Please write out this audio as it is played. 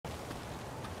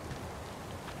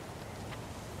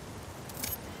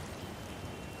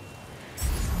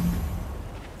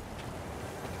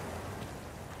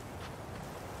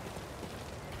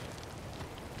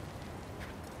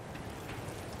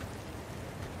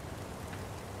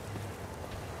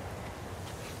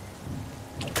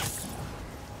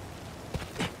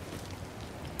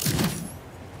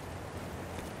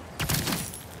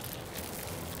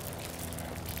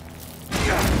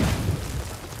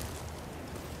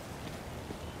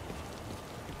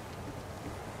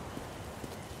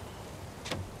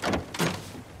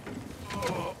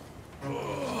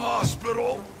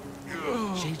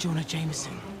J. Jonah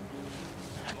Jameson.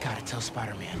 I gotta tell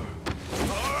Spider-Man.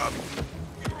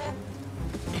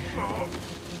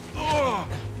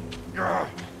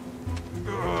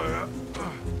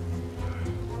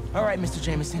 All right, Mr.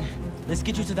 Jameson. Let's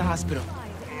get you to the hospital.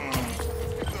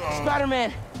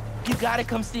 Spider-Man, you gotta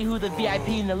come see who the VIP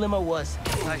in the limo was.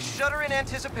 I shudder in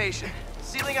anticipation.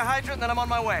 Sealing a hydrant, and then I'm on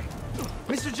my way.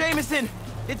 Mr. Jameson,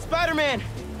 it's Spider-Man.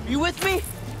 You with me?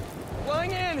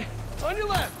 Flying in. On your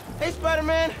left. Hey,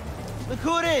 Spider-Man. Look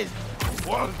who it is.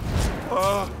 What?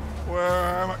 Where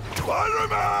am I?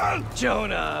 Spider-Man!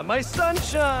 Jonah, my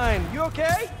sunshine. You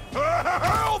okay?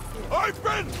 Help! I've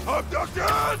been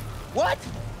abducted! What?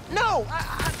 No,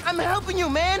 I'm helping you,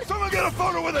 man. Someone get a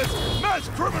photo with this! Mass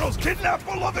criminals kidnap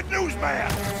beloved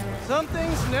newsman! Some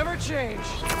things never change.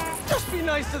 Just be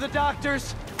nice to the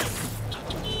doctors.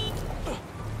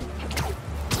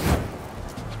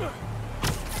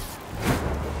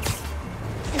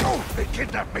 Oh, they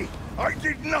kidnapped me! I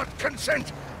did not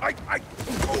consent!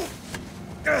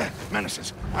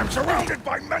 Menaces! I'm surrounded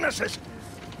by menaces!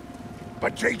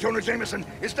 But J. Jonah Jameson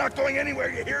is not going anywhere,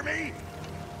 you hear me?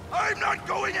 I'm not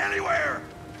going anywhere!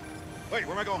 Wait,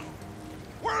 where am I going?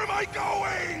 Where am I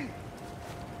going?